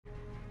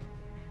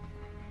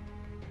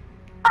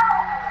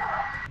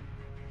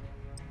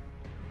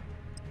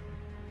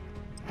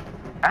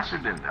Asher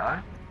didn't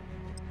die.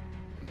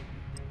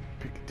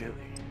 Piccadilly.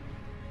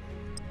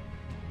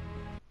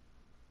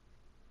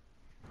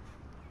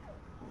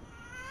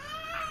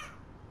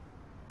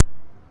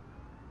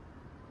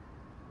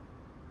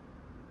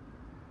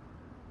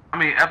 I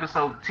mean,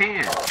 episode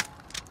 10.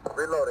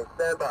 Reloading,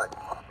 stand by.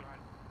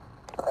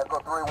 Echo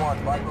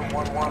 3-1, Viper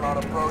 1-1 on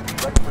approach,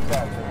 ready for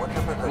taxi. What's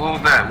your position? What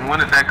was that? When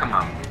did that come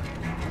out?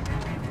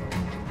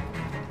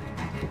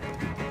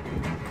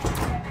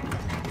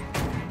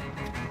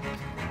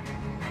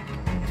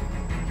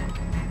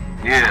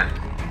 Yeah.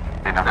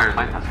 They never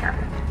played this here.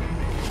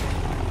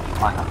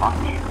 Like a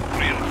bunch.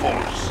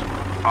 Reinforce.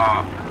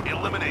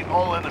 Eliminate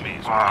all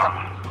enemies.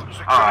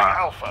 Securing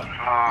Alpha.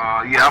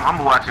 Yeah, I'm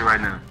gonna watch it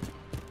right now.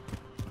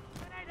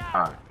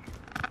 Alright.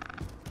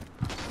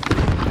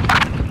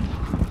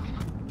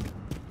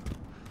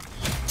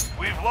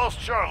 We've lost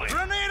Charlie.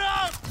 Grenade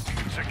out!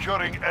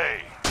 Securing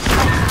A.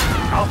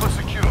 Alpha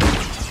secure.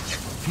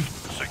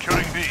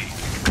 Securing B.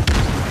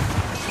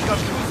 We got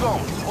 2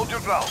 zones. Hold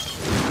your ground.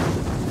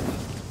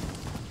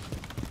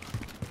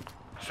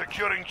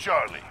 Securing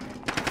Charlie.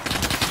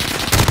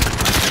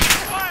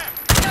 Fire!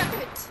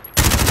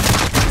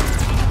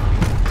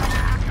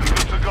 You're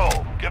good to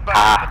go. Get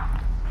back.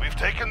 We've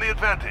taken the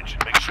advantage.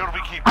 Make sure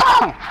we keep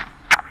it.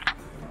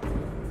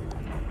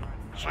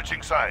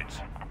 Switching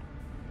sides.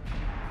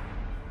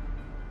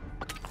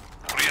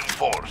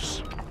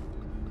 Reinforce.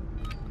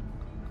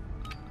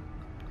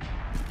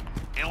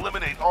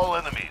 Eliminate all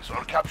enemies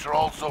or capture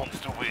all zones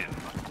to win.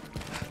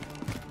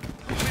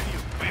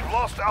 We've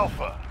lost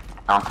Alpha.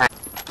 Don't take.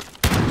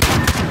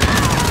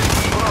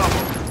 Bravo.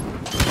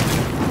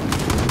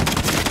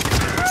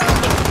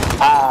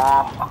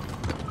 Oh.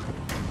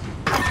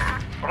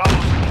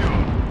 Bravo secure.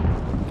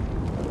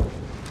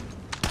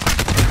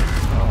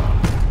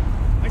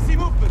 I see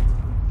movement.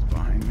 It's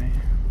behind me.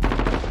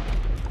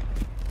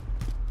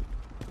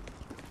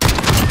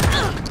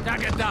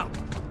 Target down.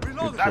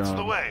 Reloading. That's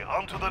the way.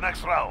 On to the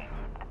next round.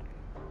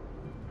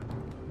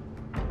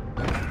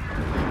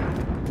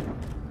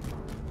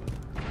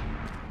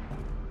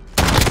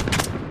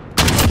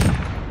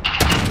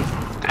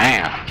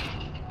 Damn.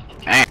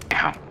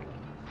 Damn.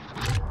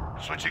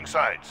 Switching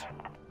sides.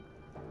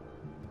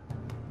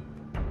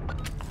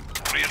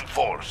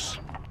 Reinforce.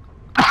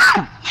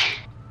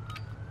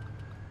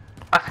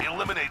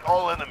 Eliminate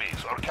all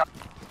enemies or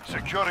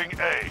securing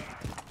A.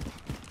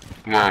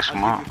 You guys,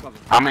 come on.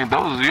 I mean,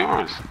 those are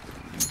yours.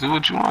 Do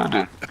what you want to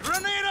do.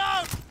 Grenade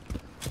out!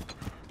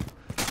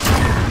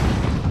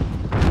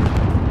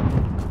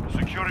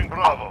 Securing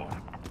Bravo.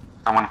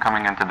 Someone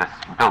coming into this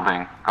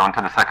building, going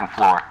to the 2nd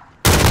floor.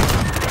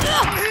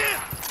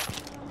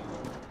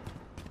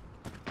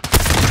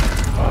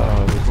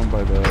 There's one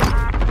by the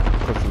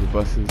close to the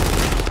buses.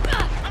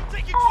 I'm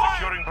taking fire.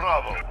 Securing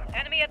Bravo.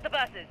 Enemy at the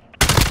buses.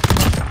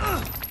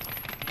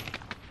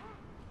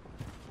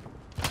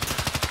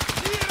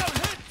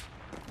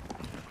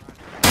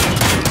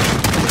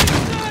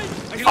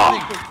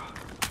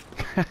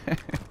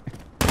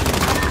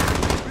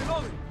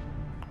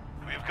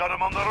 We've got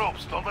him on the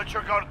ropes. Don't let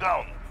your guard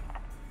down.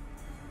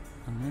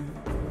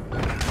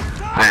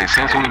 Hey,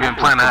 since we've been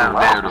playing, I have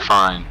there to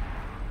find.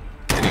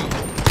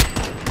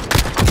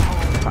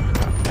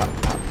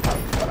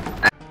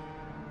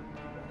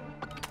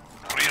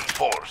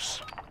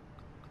 Reinforce.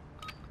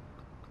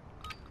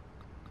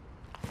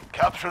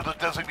 Capture the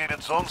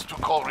designated zones to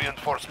call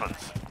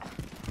reinforcements.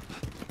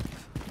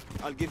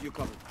 I'll give you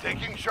cover.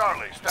 Taking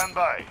Charlie. Stand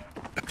by.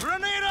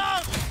 Grenade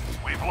out!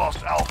 We've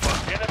lost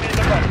Alpha. Enemy in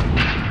the back.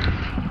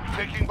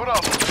 Taking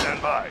Bravo.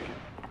 Stand by.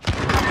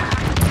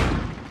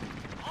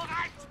 All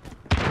right.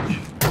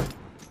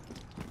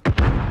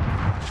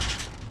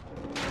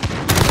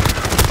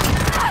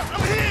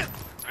 I'm here.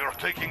 We're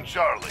taking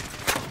Charlie.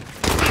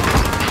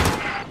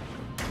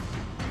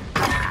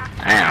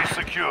 Damn.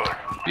 Stay secure.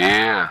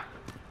 Yeah.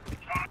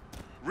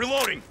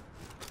 Reloading.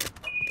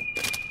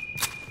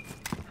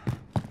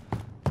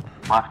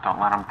 Left, don't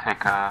let him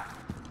take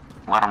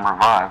let him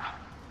revive.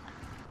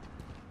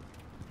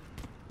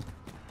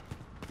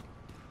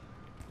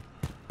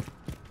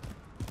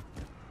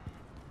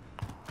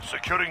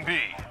 Securing B.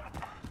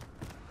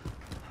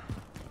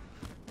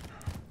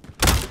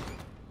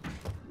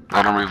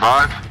 Let him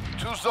revive.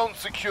 2 zones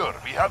secure.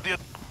 We have the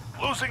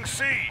losing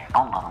C.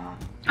 Don't let him.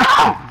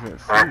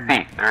 Yes. They're at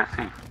C. They're at C.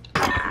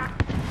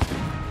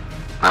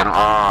 Let him.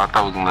 I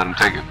thought we were gonna let him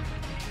take it.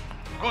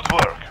 Good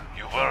work.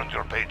 You've earned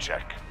your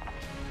paycheck.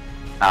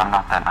 No, I'm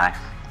not that nice.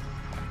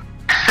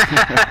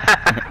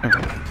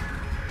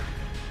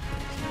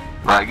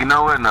 Like, you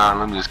know what?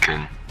 Nah, I'm just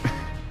kidding.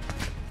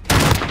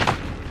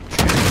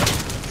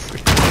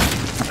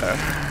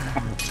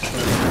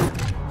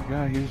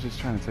 God, he was just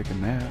trying to take a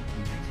nap.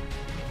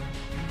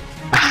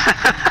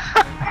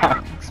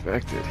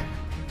 Expected.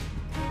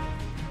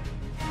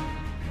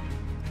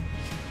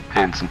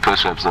 Hitting some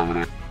push-ups over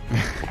there.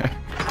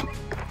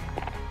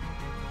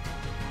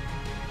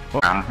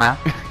 Round map?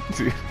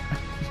 Dude,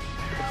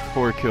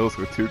 4 kills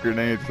with 2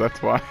 grenades,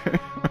 that's why.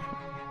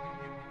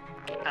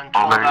 And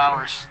 12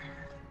 hours.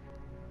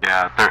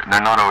 Yeah,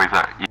 they're not always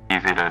that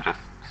easy to just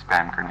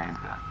spam grenades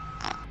at?